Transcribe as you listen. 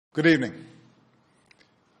Good evening.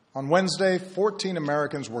 On Wednesday, 14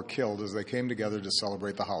 Americans were killed as they came together to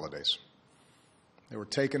celebrate the holidays. They were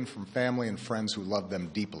taken from family and friends who loved them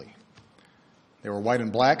deeply. They were white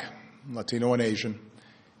and black, Latino and Asian,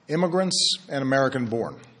 immigrants and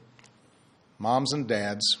American-born, moms and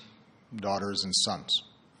dads, daughters and sons.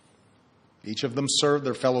 Each of them served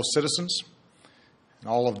their fellow citizens, and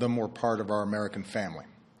all of them were part of our American family.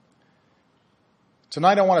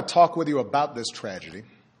 Tonight I want to talk with you about this tragedy,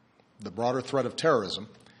 the broader threat of terrorism,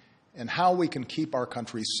 and how we can keep our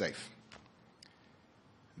country safe.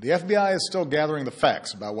 The FBI is still gathering the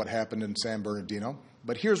facts about what happened in San Bernardino,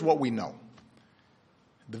 but here's what we know.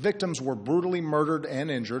 The victims were brutally murdered and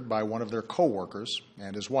injured by one of their co-workers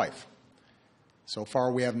and his wife. So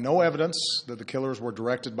far, we have no evidence that the killers were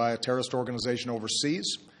directed by a terrorist organization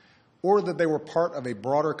overseas or that they were part of a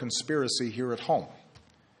broader conspiracy here at home.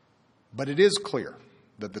 But it is clear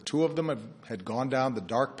that the two of them had gone down the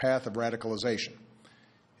dark path of radicalization,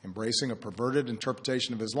 embracing a perverted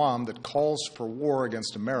interpretation of Islam that calls for war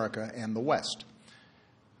against America and the West.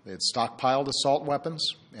 They had stockpiled assault weapons,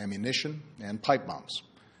 ammunition, and pipe bombs.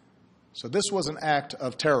 So this was an act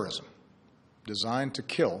of terrorism designed to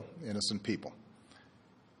kill innocent people.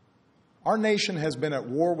 Our nation has been at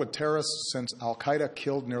war with terrorists since al-Qaeda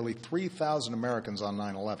killed nearly 3,000 Americans on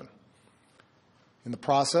 9/11. In the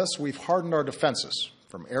process, we've hardened our defenses,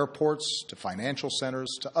 from airports to financial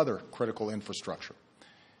centers to other critical infrastructure.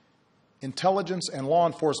 Intelligence and law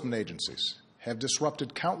enforcement agencies have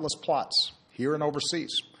disrupted countless plots here and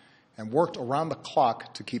overseas and worked around the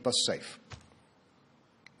clock to keep us safe.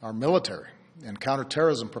 Our military and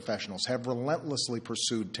counterterrorism professionals have relentlessly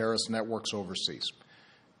pursued terrorist networks overseas,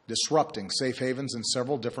 disrupting safe havens in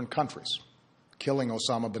several different countries, killing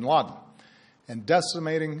Osama bin Laden, and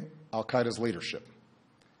decimating al-Qaeda's leadership.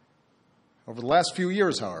 Over the last few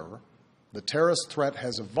years, however, the terrorist threat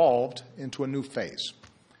has evolved into a new phase.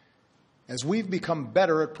 As we've become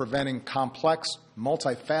better at preventing complex,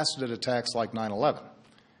 multifaceted attacks like 9/11,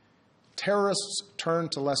 terrorists turn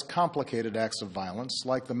to less complicated acts of violence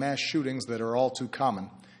like the mass shootings that are all too common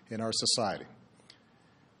in our society.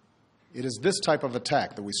 It is this type of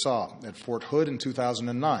attack that we saw at Fort Hood in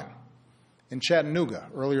 2009, in Chattanooga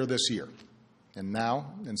earlier this year, and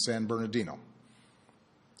now in San Bernardino.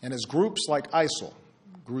 And as groups like ISIL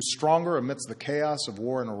grew stronger amidst the chaos of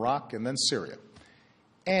war in Iraq and then Syria,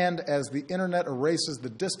 and as the internet erases the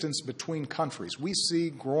distance between countries, we see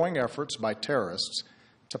growing efforts by terrorists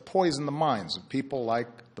to poison the minds of people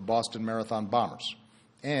like the Boston Marathon bombers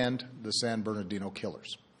and the San Bernardino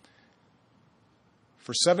killers.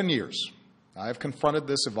 For 7 years, I have confronted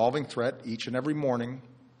this evolving threat each and every morning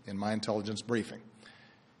in my intelligence briefing.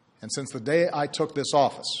 And since the day I took this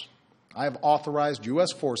office, I have authorized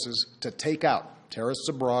U.S. forces to take out terrorists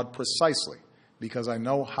abroad precisely because I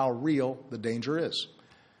know how real the danger is.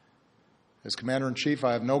 As Commander-in-Chief,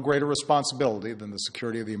 I have no greater responsibility than the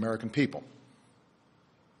security of the American people.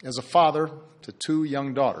 As a father to 2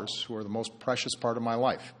 young daughters who are the most precious part of my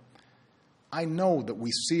life, I know that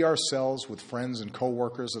we see ourselves with friends and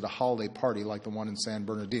co-workers at a holiday party like the one in San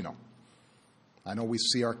Bernardino. I know we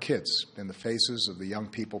see our kids in the faces of the young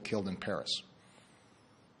people killed in Paris.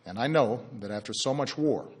 And I know that after so much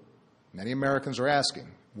war, many Americans are asking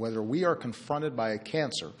whether we are confronted by a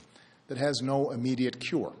cancer that has no immediate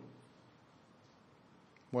cure.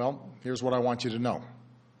 Well, here's what I want you to know.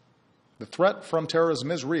 The threat from terrorism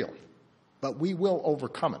is real, but we will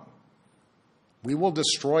overcome it. We will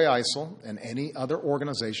destroy ISIL and any other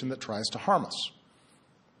organization that tries to harm us.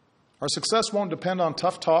 Our success won't depend on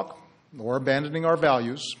tough talk or abandoning our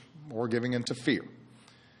values or giving in to fear.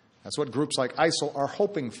 That's what groups like ISIL are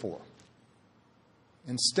hoping for.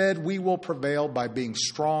 Instead, we will prevail by being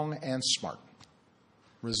strong and smart,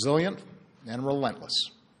 resilient and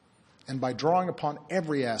relentless, and by drawing upon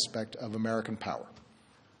every aspect of American power.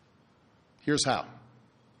 Here's how.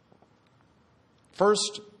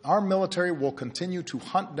 First, our military will continue to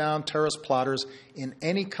hunt down terrorist plotters in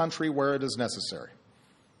any country where it is necessary.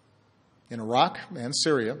 In Iraq and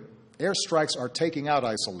Syria, airstrikes are taking out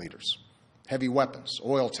ISIL leaders, heavy weapons,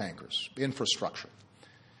 oil tankers, infrastructure.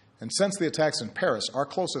 And since the attacks in Paris, our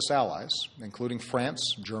closest allies, including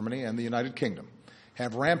France, Germany, and the United Kingdom,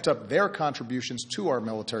 have ramped up their contributions to our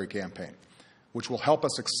military campaign, which will help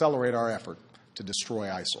us accelerate our effort to destroy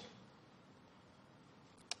ISIL.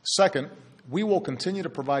 Second, we will continue to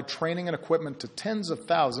provide training and equipment to tens of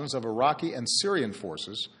thousands of Iraqi and Syrian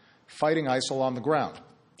forces fighting ISIL on the ground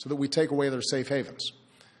so that we take away their safe havens.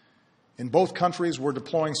 In both countries, we're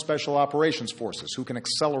deploying special operations forces who can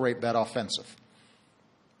accelerate that offensive.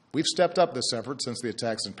 We've stepped up this effort since the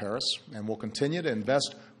attacks in Paris and will continue to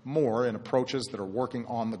invest more in approaches that are working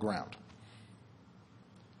on the ground.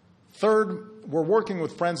 Third, we're working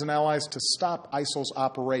with friends and allies to stop ISIL's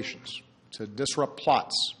operations, to disrupt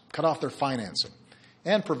plots, cut off their financing,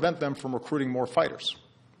 and prevent them from recruiting more fighters.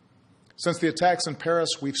 Since the attacks in Paris,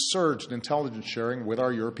 we've surged intelligence sharing with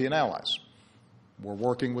our European allies. We're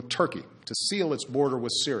working with Turkey to seal its border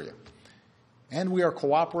with Syria. And we are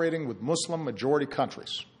cooperating with Muslim-majority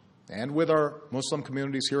countries and with our Muslim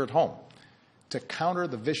communities here at home to counter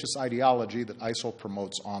the vicious ideology that ISIL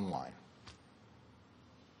promotes online.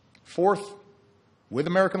 Fourth, with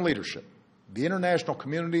American leadership, the international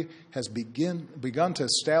community has begun to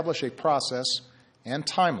establish a process and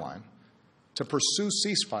timeline to pursue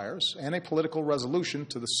ceasefires and a political resolution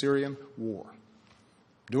to the Syrian war.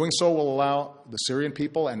 Doing so will allow the Syrian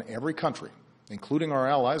people and every country, including our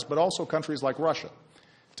allies, but also countries like Russia,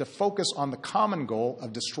 to focus on the common goal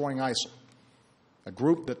of destroying ISIL, a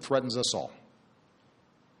group that threatens us all.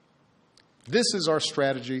 This is our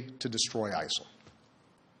strategy to destroy ISIL.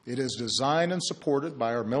 It is designed and supported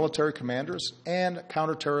by our military commanders and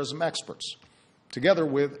counterterrorism experts, together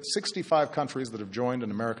with 65 countries that have joined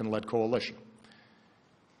an American-led coalition.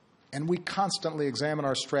 And we constantly examine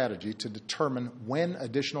our strategy to determine when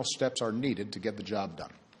additional steps are needed to get the job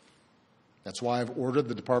done. That's why I've ordered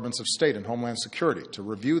the Departments of State and Homeland Security to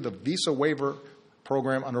review the visa waiver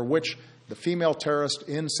program under which the female terrorist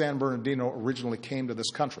in San Bernardino originally came to this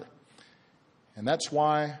country. And that's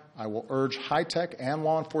why I will urge high-tech and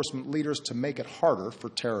law enforcement leaders to make it harder for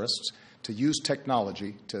terrorists to use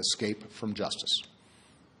technology to escape from justice.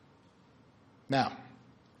 Now,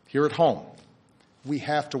 here at home, we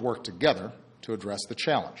have to work together to address the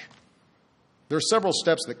challenge. There are several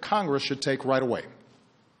steps that Congress should take right away.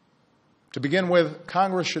 To begin with,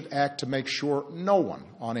 Congress should act to make sure no one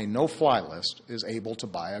on a no-fly list is able to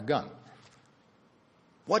buy a gun.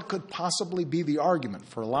 What could possibly be the argument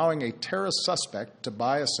for allowing a terrorist suspect to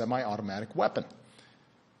buy a semi-automatic weapon?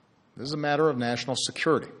 This is a matter of national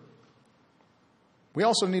security. We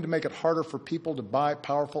also need to make it harder for people to buy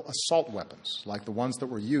powerful assault weapons, like the ones that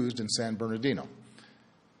were used in San Bernardino.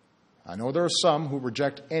 I know there are some who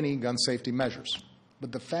reject any gun safety measures,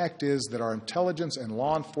 but the fact is that our intelligence and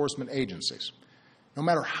law enforcement agencies, no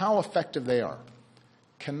matter how effective they are,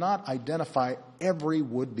 cannot identify every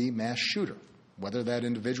would-be mass shooter, whether that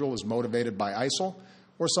individual is motivated by ISIL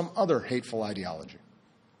or some other hateful ideology.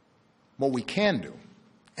 What we can do,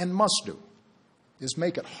 and must do, is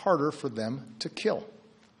make it harder for them to kill.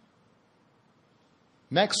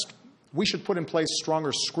 Next, we should put in place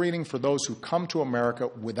stronger screening for those who come to America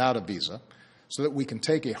without a visa so that we can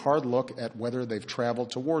take a hard look at whether they've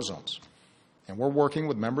traveled to war zones. And we're working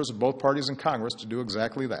with members of both parties in Congress to do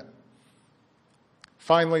exactly that.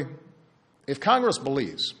 Finally, if Congress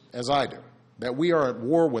believes, as I do, that we are at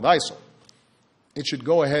war with ISIL, it should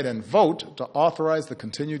go ahead and vote to authorize the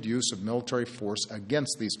continued use of military force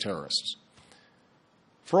against these terrorists.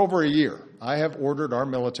 For over a year, I have ordered our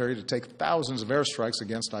military to take thousands of airstrikes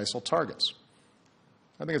against ISIL targets.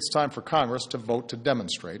 I think it's time for Congress to vote to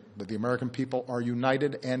demonstrate that the American people are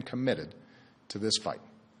united and committed to this fight.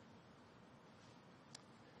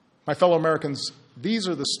 My fellow Americans, these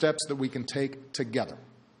are the steps that we can take together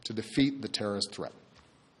to defeat the terrorist threat.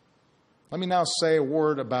 Let me now say a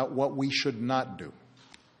word about what we should not do.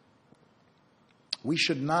 We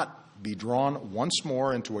should not be drawn once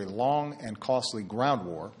more into a long and costly ground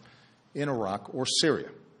war in Iraq or Syria.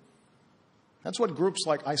 That's what groups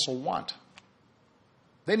like ISIL want.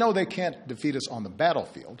 They know they can't defeat us on the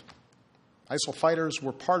battlefield. ISIL fighters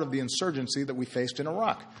were part of the insurgency that we faced in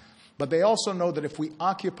Iraq. But they also know that if we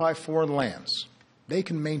occupy foreign lands, they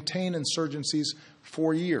can maintain insurgencies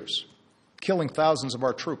for years, killing thousands of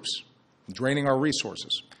our troops, draining our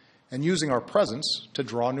resources, and using our presence to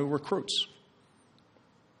draw new recruits.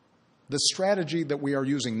 The strategy that we are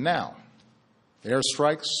using now,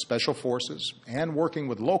 airstrikes, special forces, and working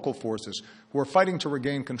with local forces who are fighting to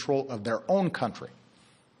regain control of their own country,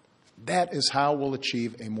 that is how we'll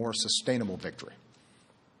achieve a more sustainable victory.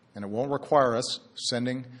 And it won't require us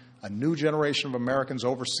sending a new generation of Americans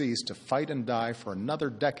overseas to fight and die for another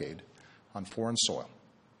decade on foreign soil.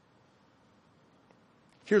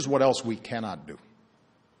 Here's what else we cannot do.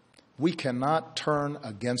 We cannot turn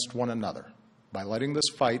against one another by letting this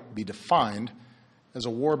fight be defined as a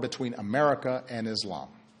war between America and Islam.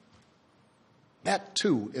 That,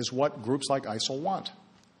 too, is what groups like ISIL want.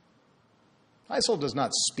 ISIL does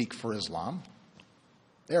not speak for Islam.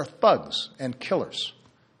 They are thugs and killers,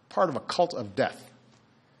 part of a cult of death.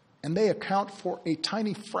 And they account for a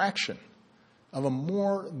tiny fraction of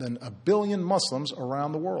more than 1 billion Muslims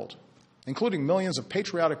around the world, including millions of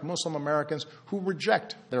patriotic Muslim Americans who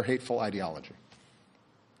reject their hateful ideology.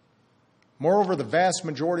 Moreover, the vast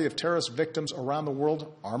majority of terrorist victims around the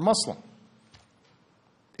world are Muslim.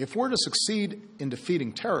 If we're to succeed in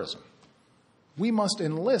defeating terrorism, we must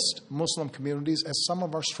enlist Muslim communities as some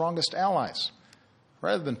of our strongest allies,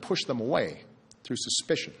 rather than push them away through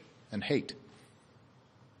suspicion and hate.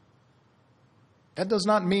 That does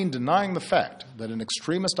not mean denying the fact that an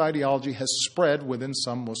extremist ideology has spread within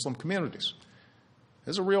some Muslim communities.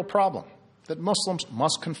 There's a real problem that Muslims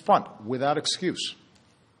must confront without excuse.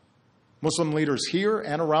 Muslim leaders here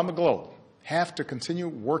and around the globe have to continue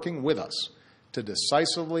working with us to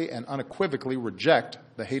decisively and unequivocally reject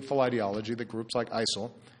the hateful ideology that groups like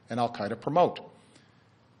ISIL and al-Qaeda promote,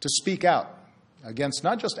 to speak out against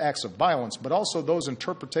not just acts of violence, but also those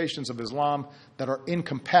interpretations of Islam that are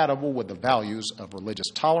incompatible with the values of religious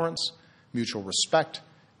tolerance, mutual respect,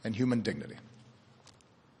 and human dignity.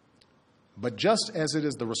 But just as it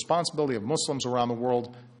is the responsibility of Muslims around the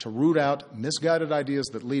world to root out misguided ideas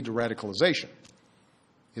that lead to radicalization,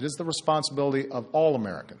 it is the responsibility of all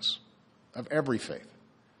Americans, of every faith,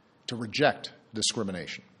 to reject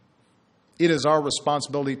discrimination. It is our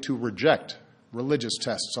responsibility to reject religious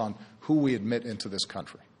tests on who we admit into this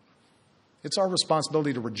country. It's our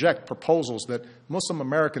responsibility to reject proposals that Muslim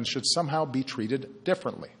Americans should somehow be treated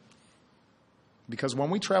differently. Because when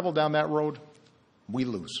we travel down that road, we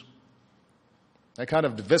lose. That kind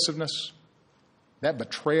of divisiveness, that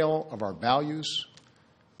betrayal of our values,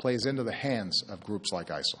 plays into the hands of groups like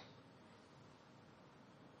ISIL.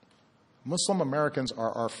 Muslim Americans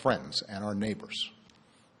are our friends and our neighbors,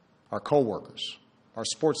 our co-workers, our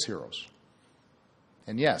sports heroes.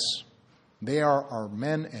 And yes, they are our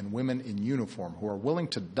men and women in uniform who are willing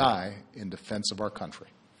to die in defense of our country.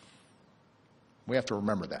 We have to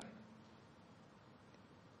remember that.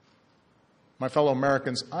 My fellow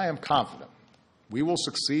Americans, I am confident we will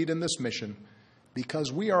succeed in this mission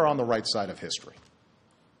because we are on the right side of history.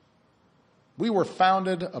 We were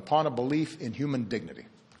founded upon a belief in human dignity,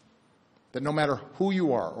 that no matter who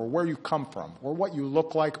you are or where you come from or what you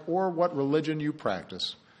look like or what religion you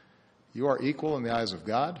practice, you are equal in the eyes of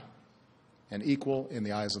God and equal in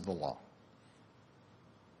the eyes of the law.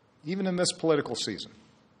 Even in this political season,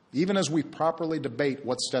 even as we properly debate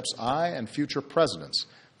what steps I and future presidents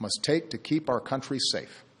must take to keep our country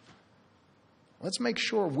safe, let's make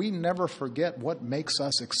sure we never forget what makes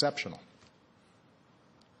us exceptional.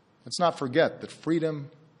 Let's not forget that freedom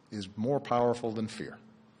is more powerful than fear,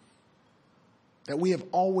 that we have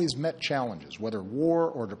always met challenges, whether war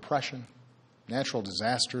or depression, natural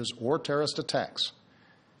disasters, or terrorist attacks,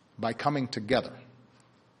 by coming together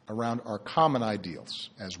around our common ideals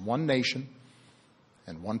as one nation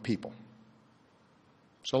and one people.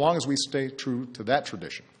 So long as we stay true to that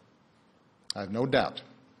tradition, I have no doubt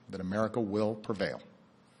that America will prevail.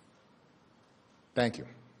 Thank you.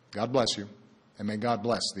 God bless you, and may God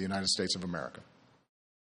bless the United States of America.